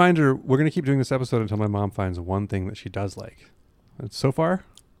 As a reminder, we're going to keep doing this episode until my mom finds one thing that she does like. And so far,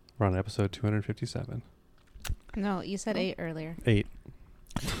 we're on episode 257. No, you said 8 earlier. 8.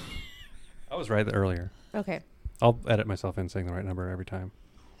 I was right earlier. Okay. I'll edit myself in saying the right number every time.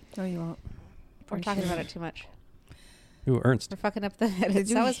 No, you won't. We're Pretty talking sure. about it too much. Ooh, Ernst. We're fucking up the edits.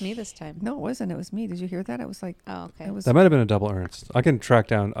 you That he- was me this time. No, it wasn't. It was me. Did you hear that? It was like Oh, okay. it was. That might have been a double Ernst. I can track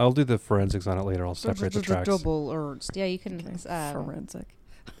down. I'll do the forensics on it later. I'll separate the tracks. double Ernst. Yeah, you can Forensic.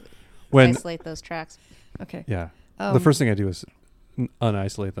 When isolate those tracks. Okay. yeah, the first thing I do is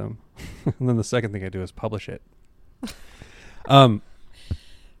unisolate them, and then the second thing I do is publish it.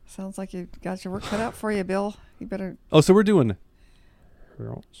 Sounds like you got your work cut out for you, Bill. You better. Oh, so we're doing.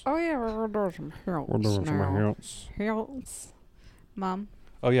 Oh yeah, we're doing some We're doing some else. hills. Mom,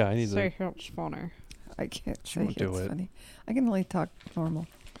 Oh yeah, I need say to hills funny. I can't She say won't do it's it. funny. I can only talk normal.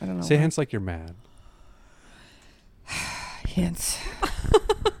 I don't know. say why. hints like you're mad. Hints.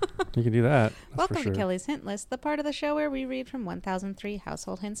 You can do that. That's Welcome for sure. to Kelly's Hint List, the part of the show where we read from 1003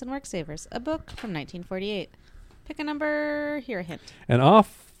 Household Hints and Work Savers, a book from 1948. Pick a number, hear a hint. And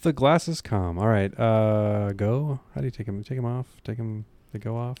off the glasses come. All right, go. How do you take them? Take them off. Take them. They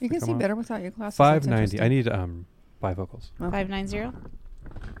go off. You they can come see off? better without your glasses. That's 590. I interesting. need bifocals. Okay. 590.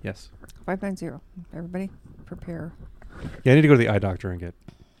 Yes. 590. Everybody, prepare. Yeah, I need to go to the eye doctor and get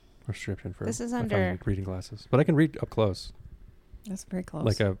a prescription for. This is I found under- reading glasses, but I can read up close. That's very close.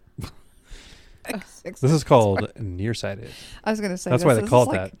 Like a. This This is called nearsighted. I was going to say That's why they this call is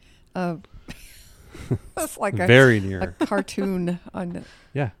it like, it's like Very a near. cartoon on.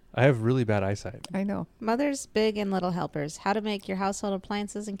 Yeah, I have really bad eyesight. I know. Mother's Big and Little Helpers. How to make your household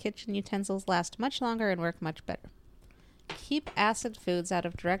appliances and kitchen utensils last much longer and work much better. Keep acid foods out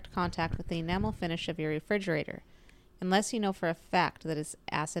of direct contact with the enamel finish of your refrigerator, unless you know for a fact that it's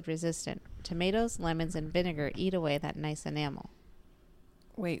acid resistant. Tomatoes, lemons, and vinegar eat away that nice enamel.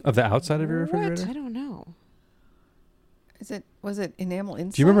 Wait, Of the outside of your What? refrigerator? I don't know. was it enamel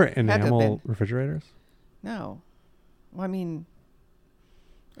inside? Do you remember Had to have enamel been. refrigerators? No. Well, I mean,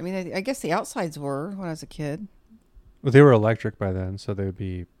 I guess the outsides were when I was a kid. Well, they were electric by then, so they would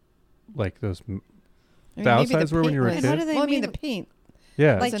be like those. I mean, The maybe outsides were when paint you were a was- And what kid? do they Well, I mean, mean? the paint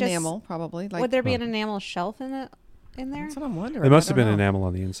Yeah, Like was just- enamel, probably. Like, Would there be Oh. an enamel shelf in there? that's what I'm wondering. there must I have don't been know. enamel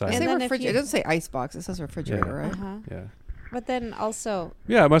on the It inside. And then if you- doesn't say ice box. It says refrigerator, right? Uh-huh. Yeah, But then also,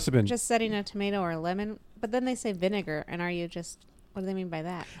 yeah, it must have been. just setting a tomato or a lemon. But then they say vinegar, and are you just? What do they mean by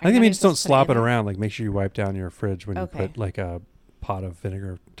that? I think they mean just don't slop it around. Like make sure you wipe down your fridge when Okay. you put like a pot of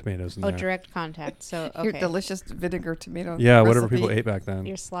vinegar tomatoes in Oh, there. direct contact. So Your okay, delicious vinegar tomato. Yeah, whatever recipe. people ate back then.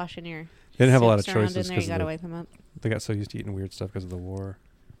 you're sloshing your. They didn't have a lot of soups around choices in there. You because gotta wipe them up. they got so used to eating weird stuff because of the war.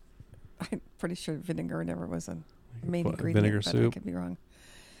 I'm pretty sure vinegar never was a main What, ingredient. vinegar but I soup? could be wrong.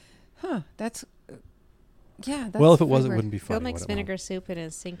 Huh? That's. Yeah. That's Well, if it was, it very wouldn't be Phil funny. makes would it, Mom? vinegar soup in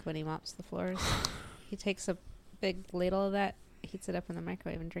his sink when he mops the floors. He takes a big ladle of that, heats it up in the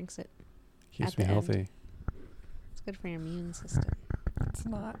microwave, and drinks it. Keeps at me the end. healthy. It's good for your immune system. It's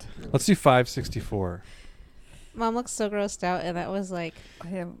not. Let's do 564. Mom looks so grossed out, and that was like I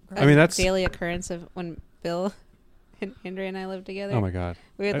am. I mean, that's- daily occurrence of when Bill and Andrea and I lived together. Oh my God,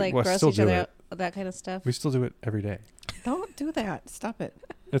 We would like well, I gross still each do other it. out with that kind of stuff. We still do it every day. Don't do that. Stop it.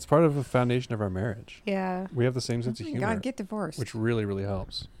 It's part of the foundation of our marriage. Yeah. We have the same sense of Oh my humor, God, get divorced. which really, really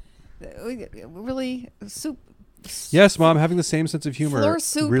helps. Really, soup. Yes, Mom, having the same sense of humor Floor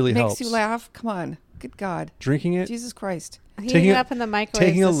soup really makes helps. you laugh. Come on. Good God. Drinking it, Jesus Christ. Heating Taking it a- up in the microwave.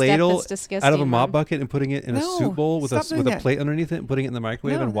 taking a is the step ladle that's disgusting, out of a mop Mom. bucket and putting it in a No, soup bowl with stop doing with a that. plate underneath it and putting it in the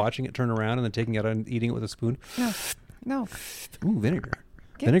microwave No. and watching it turn around and then taking it out and eating it with a spoon. No. Ooh, vinegar.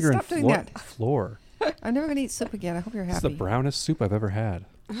 Vinegar Stop and doing that. floor. I'm never going to eat soup again. I hope you're It's happy. the brownest soup I've ever had.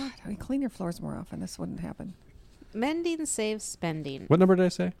 God, I mean, clean your floors more often. This wouldn't happen. Mending saves spending. What number did I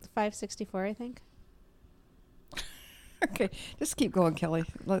say? 564, I think. Okay, just keep going, Kelly.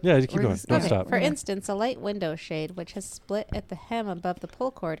 Yeah, just keep we're going. Don't Okay, stop. For Yeah. instance, a light window shade which has split at the hem above the pull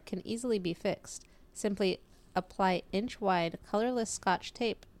cord can easily be fixed. Simply apply inch-wide colorless Scotch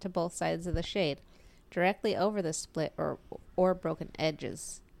tape to both sides of the shade, directly over the split or broken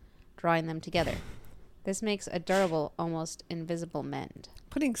edges, drawing them together. This makes a durable, almost invisible mend.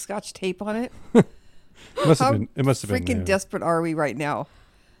 Putting Scotch tape on it. It must How have been. It must have been. Freaking new. desperate are we right now?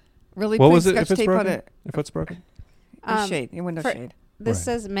 Really What putting was it? Scotch If it's tape on broken? it? If it's broken? Your shade, your window for- shade. This Right.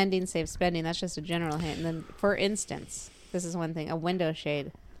 says mending saves spending. That's just a general hint. And then, for instance, this is one thing. A window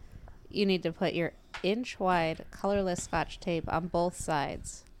shade. You need to put your inch-wide colorless Scotch tape on both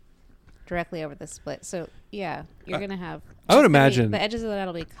sides, directly over the split. So, yeah, you're going to have... I would it's gonna be- imagine- the edges of that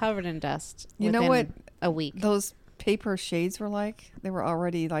will be covered in dust You know within what a week. Those paper shades were like? They were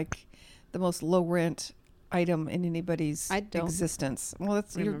already like the most low rent item in anybody's I don't existence. Well,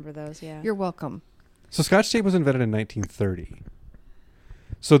 that's Remember those, yeah. you're welcome. So Scotch tape was invented in 1930.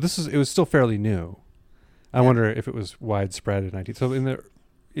 So it was still fairly new. I Yeah. wonder if it was widespread in 19. So in the,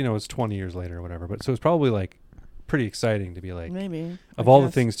 it's 20 years later or whatever. But so it's probably like pretty exciting to be like, Maybe. of I all the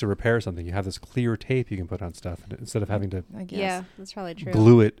guess. things to repair something, you have this clear tape you can put on stuff instead of having to I guess. Yeah, that's probably true.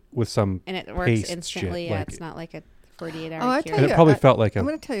 glue it with some. And it works paste instantly. shit, Yeah, like- it's not like a 48-hour Oh, I cure. tell And you, it probably I- felt like I'm a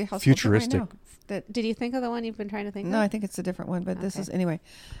going to tell you how futuristic. Right now. That Did you think of the one you've been trying to think no, of? I think it's a different one, but this Okay. is anyway.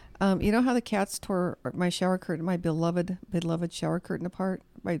 You know how the cats tore my shower curtain, my beloved shower curtain apart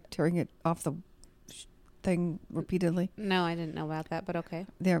by tearing it off the thing repeatedly? No, I didn't know about that, but okay.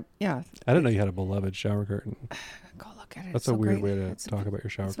 There, yeah. I didn't know you had a beloved shower curtain. Go look at it. That's It's a so weird great. way to It's talk about your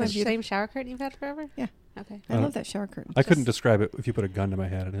shower it's my curtain. The same shower curtain you've had forever? Yeah. Okay. I love that shower curtain. I couldn't Just- describe it if you put a gun to my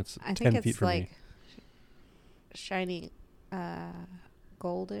head and it's I 10 think feet it's from like me. shiny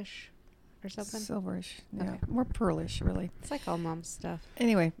goldish or something. Silverish. Yeah. Okay. More pearlish, really. It's like all mom's stuff.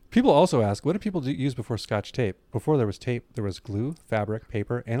 Anyway, People also ask, what did people use before Scotch tape? Before there was tape, there was glue, fabric,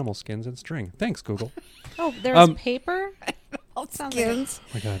 paper, animal skins, and string. Thanks, Google. Oh, there was Um, paper? Sounds like- skins.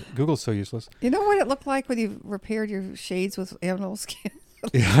 Oh my God, Google's so useless. You know what it looked like when you repaired your shades with animal skin?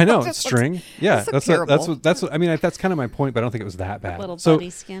 Yeah, I know. That It's looks- string. Yeah, that's that's terrible. what I mean. That's kind of my point, but I don't think it was that bad. Little So,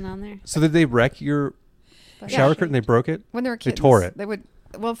 buddy skin on there. so did they wreck your But Shower curtain, they broke it. When they were They kids, tore it. They would.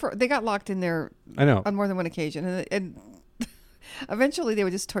 Well, they got locked in there I know. on more than one occasion, and eventually they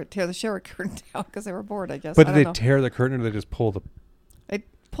would just tear the shower curtain down because they were bored. I guess. But I did don't they know. tear the curtain, or did they just pull the? They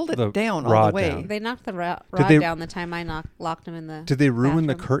pulled it the down all rod the way. down? They knocked the rod they- down the time I locked him in the. Did they ruin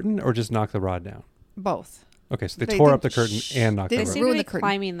the bathroom. curtain, or just knock the rod down? Both. Okay, so they They tore up the didn't- curtain and knocked they the They rod. seem ruin to the be curtain.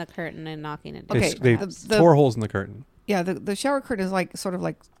 climbing the curtain and knocking it down. Okay, They perhaps. tore holes in the curtain. Yeah, the shower curtain is like sort of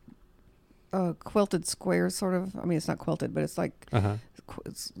like quilted squares, sort of. I mean, it's not quilted, but it's like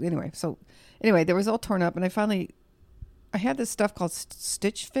anyway. So anyway, they was all torn up, and I had this stuff called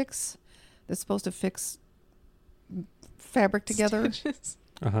Stitch Fix that's supposed to fix fabric together. Stitches.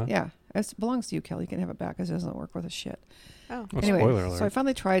 Yeah, it belongs to you, Kelly. You can have it back because it doesn't work worth a shit. Oh. Oh, Anyway, spoiler alert. so I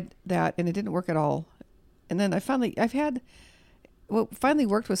finally tried that, and it didn't work at all. And then what finally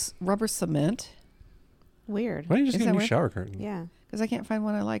worked was rubber cement, Weird. Why don't you just Is get a that new weird? shower curtain? Yeah. because I can't find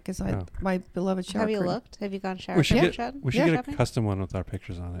one I like because Oh. my beloved shower Have you curtain. looked? Have you gone shower We should curtain get shop- we should Yeah. get a shopping? custom one with our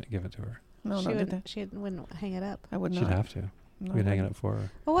pictures on it. Give it to her. No, she no, wouldn't. She wouldn't hang it up. I would She'd not. have to. No, We'd I hang it wouldn't. up for her.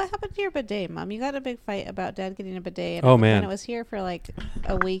 Well, what happened to your bidet, Mom? You got a big fight about Dad getting a bidet. And Oh, man. And it was here for like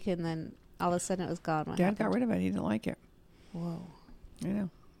a week, and then all of a sudden it was gone. What Dad got happened? rid of it. He didn't like it. Whoa. You know,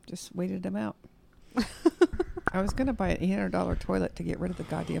 just waited him out. I was gonna buy an $800 toilet to get rid of the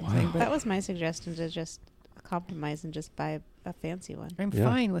goddamn thing, but That was my suggestion, to just compromise and just buy a fancy one. I'm Yeah.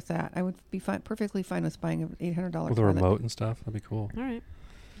 fine with that. I would be perfectly fine with buying an $800 With a toilet. remote and stuff. That'd be cool. All right.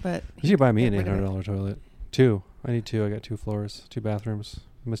 But You should buy me an Get rid of it. $800 toilet. Two. I need two. I got 2 floors, 2 bathrooms.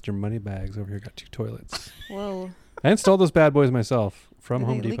 Mr. Moneybags over here got 2 toilets. Whoa. I installed those bad boys myself from did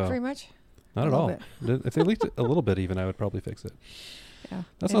Home they leak Depot. very much? Not A at little all. bit. If they leaked a little bit, even I would probably fix it. Yeah.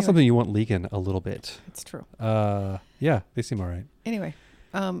 That's Anyway, not something you want leaking a little bit. It's true. Yeah, they seem all right. Anyway,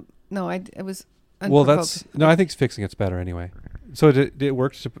 no, it was. Well, that's unprovoked. no. I think fixing it's better anyway. So did it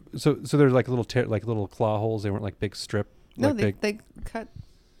work? So there's like little claw holes. They weren't like big strip. No, like they cut.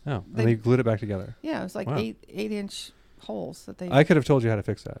 Oh, they- and they glued it back together. Yeah, it was like Wow. 8-inch holes that they. I could have told you how to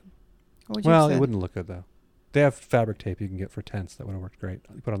fix that. what would you Well, have it said? wouldn't look good though. They have fabric tape you can get for tents that would have worked great.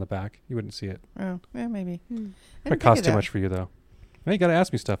 You put it on the back, you wouldn't see it. Oh, yeah, maybe. Hmm. I It didn't cost think too of much that. for you though. Now you got to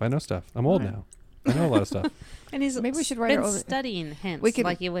ask me stuff. I know stuff. I'm old Alright. now. I know a lot of stuff. And he's Maybe we should write been our own- studying hints We could-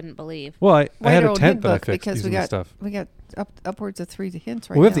 like you wouldn't believe. Well, I Write had our a own tent hint that I book fixed because using this stuff. we got upwards of 3 hints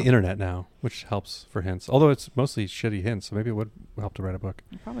right Well, we have now. the internet now, which helps for hints. Although it's mostly shitty hints, so maybe it would help to write a book.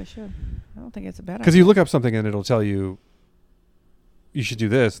 You probably should. I don't think it's a bad idea. Because you look up something and it'll tell you you should do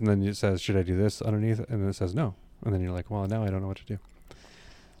this, and then it says, "Should I do this?" underneath, and then it says no, and then you're like, "Well, now I don't know what to do."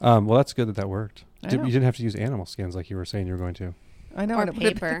 Well, that's good that worked. I You know. didn't have to use animal skins like you were saying you were going to. I know. Or and it would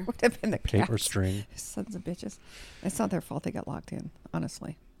have paper. been- would have been the Paper cats. string. Sons of bitches. It's not their fault they got locked in,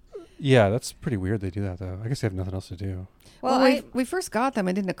 honestly. Yeah, that's pretty weird. They do that though. I guess they have nothing else to do. Well, we first got them.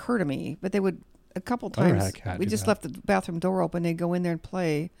 It didn't occur to me, but they would a couple I never times. had a cat We do just that. left the bathroom door open. They'd go in there and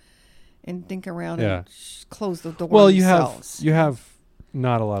play, and dink around Yeah. and close the door. Well, themselves. you have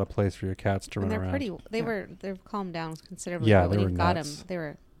not a lot of place for your cats to and run they're around. pretty. Yeah. They've calmed down considerably. Yeah, but when they you were got nuts. them, they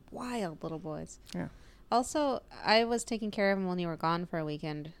were wild little boys. Yeah. Also, I was taking care of them when you were gone for a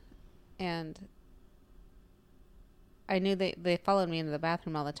weekend, and I knew they followed me into the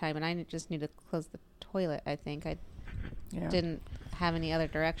bathroom all the time, and I just needed to close the toilet. I think I Yeah. didn't have any other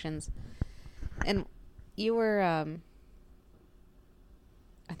directions, and you were.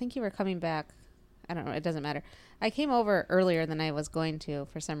 I think you were coming back. I don't know. It doesn't matter. I came over earlier than I was going to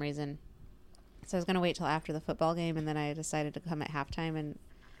for some reason. So I was going to wait till after the football game, and then I decided to come at halftime and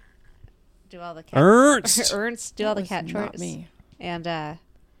do all the cat Ernst! do all the That cat was chores. not me. And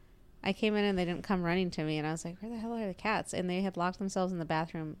I came in and they didn't come running to me, and I was like, "Where the hell are the cats?" And they had locked themselves in the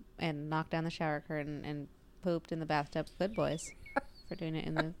bathroom and knocked down the shower curtain and pooped in the bathtub. Good boys for doing it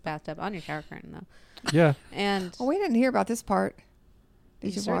in the bathtub on your shower curtain, though. Yeah. And Oh, we didn't hear about this part.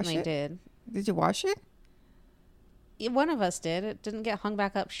 Did you wash certainly it? did. Did you wash it? One of us did. It didn't get hung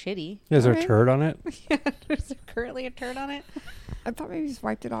back up shitty. Yeah, is there a Okay. turd on it? Is there currently a turd on it? I thought maybe you just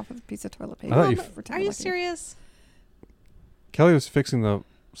wiped it off with a piece of toilet paper. I thought you Mom, f- Pretend are you like it. serious? Kelly was fixing the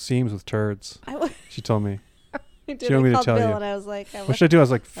seams with turds. I w- She told me. I did. She wanted me I to called tell Bill you. and I was like, What should I do? I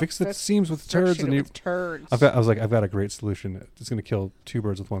was like, fix the first- seams with first turds, shoot and it you. with turds. I was like, I've got a great solution. It's going to kill 2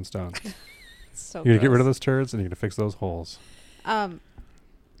 birds with 1 stone. So You're going to get rid of gross. those turds, and you're going to fix those holes.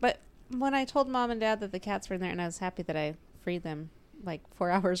 But when I told Mom and Dad that the cats were in there, and I was happy that I freed them like 4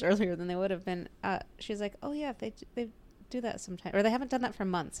 hours earlier than they would have been, she's like, "Oh yeah, they do that sometime, or they haven't done that for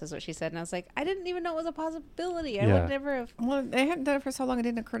months," is what she said. And I was like, "I didn't even know it was a possibility. I Yeah. would never have." Well, they hadn't done it for so long. It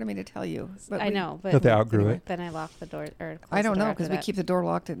didn't occur to me to tell you. But I we- know, but That they outgrew anyway. it. then I locked the door. Or I closed don't the door know after because we that. keep the door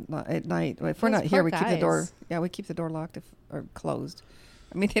locked at night. If we're Those not here, poor we keep the door. guys. Yeah, we keep the door locked or closed.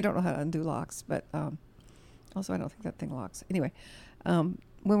 I mean, they don't know how to undo locks, but Also, I don't think that thing locks. Anyway, when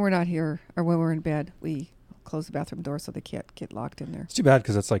we're not here or when we're in bed, we close the bathroom door so they can't get locked in there. It's too bad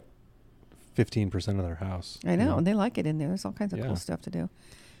because that's like 15% of their house. I know, and they like it in there. There's all kinds of Yeah. cool stuff to do.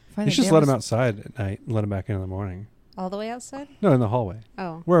 You should just let them outside at night and let them back in the morning. All the way outside? No, in the hallway.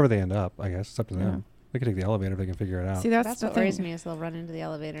 Oh. Wherever they end up, I guess. It's up to Yeah. them. They can take the elevator if they can figure it out. See, that's That's the what thing. worries me is they'll run into the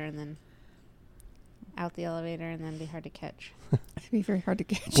elevator and then out the elevator and then be hard to catch. It'd be very hard to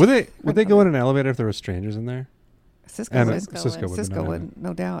catch. Would they go in an elevator if there were strangers in there? Cisco Emmett, would. Cisco would. Cisco not would,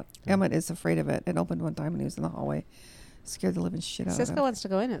 no doubt. Yeah. Emmett is afraid of it. It opened one time when he was in the hallway. Scared the living shit out of Cisco him. wants to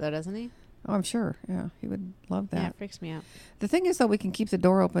go in it though, doesn't he? Oh, I'm sure. Yeah, he would love that. Yeah, it freaks me out. The thing is, though, we can keep the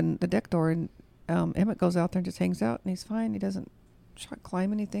door open, the deck door, and Emmett goes out there and just hangs out, and he's fine. He doesn't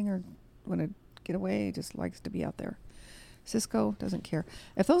climb anything or want to get away. He just likes to be out there. Cisco doesn't care.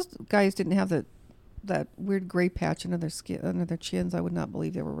 If those guys didn't have that weird gray patch under their skin, under their chins, I would not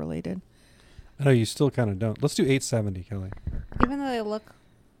believe they were related. I know you still kind of don't. Let's do 870, Kelly. Even though they look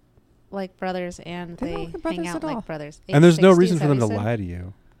like brothers and They don't they look like hang brothers out at all. like brothers. And there's no 860, reason is for that them to what you said? lie to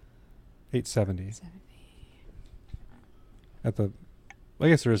you. 870. At the, I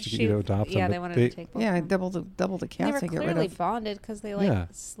guess there is to get you to adopt them. Yeah, but they wanted to take both Yeah, of them. double the They cats were they get rid clearly of. bonded because they like Yeah.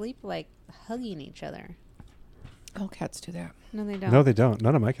 sleep like hugging each other. All cats do that. No, they don't. No, they don't.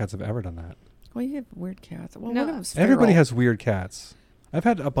 None of my cats have ever done that. Well, you have weird cats. Well, No, one of them's Everybody feral. has weird cats. I've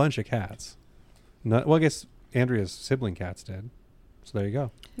had a bunch of cats. Well, I guess Andrea's sibling cats did. So there you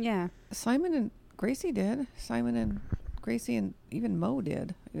go. Yeah. Simon and Gracie did. Simon and Gracie and even Mo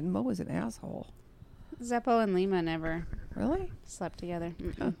did. Even Mo was an asshole. Zeppo and Lima never Really? slept together.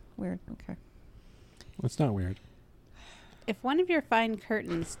 Mm-mm. Huh. Weird. Okay. It's not weird. If one of your fine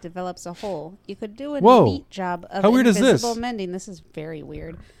curtains develops a hole, you could do a Whoa. neat job of How weird is invisible this? mending. This is very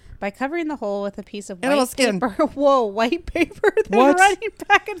weird. By covering the hole with a piece of Animal white skin. paper. Whoa, white paper. Then What? running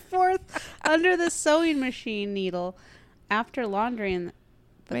back and forth under the sewing machine needle. After laundering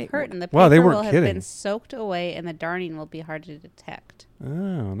the Wait, curtain, the Wow, paper they will weren't have kidding. been soaked away and the darning will be hard to detect.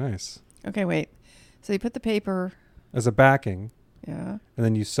 Oh, nice. Okay, wait. So you put the paper. As a backing, Yeah. and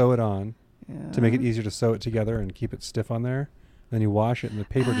then you sew it on Yeah. to make it easier to sew it together and keep it stiff on there. Then you wash it, and the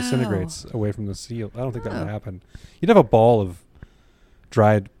paper disintegrates away from the seal. I don't think that would Oh. happen. You'd have a ball of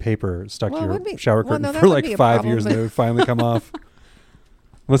dried paper stuck Well, to it your would be- shower well, curtain no, that for would like be a 5 problem, years, and but- it would finally come off.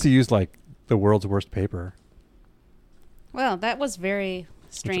 Unless you used like the world's worst paper. Well, that was very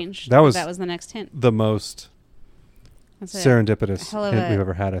strange. that was- that was the next hint. The most That's a serendipitous hell of hint a- we've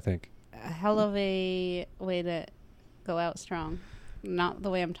ever had, I think. hell of a way to go out strong. Not the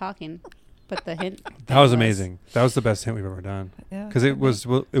way I'm talking, but the hint. That was amazing. That was the best hint we've ever done. Yeah. Because it was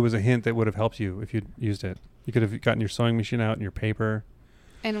a hint that would have helped you if you'd used it. You could have gotten your sewing machine out and your paper.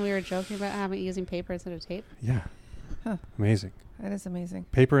 And we were joking about using paper instead of tape. Yeah. Huh. Amazing. That is amazing.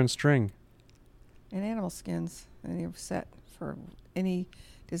 Paper and string. And animal skins. And you're set for any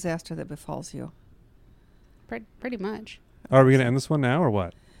disaster that befalls you. Pretty much. Are we going to end this one now or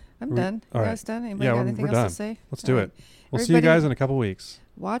what? I'm We- done. all You right. guys done? Anybody Yeah, got we're anything else done. to say? Let's do All it. right. We'll see you Everybody- guys in a couple weeks.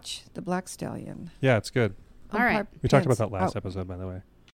 Watch The Black Stallion. Yeah, it's good. All right. We talked about Pants. that last Oh, episode, by the way.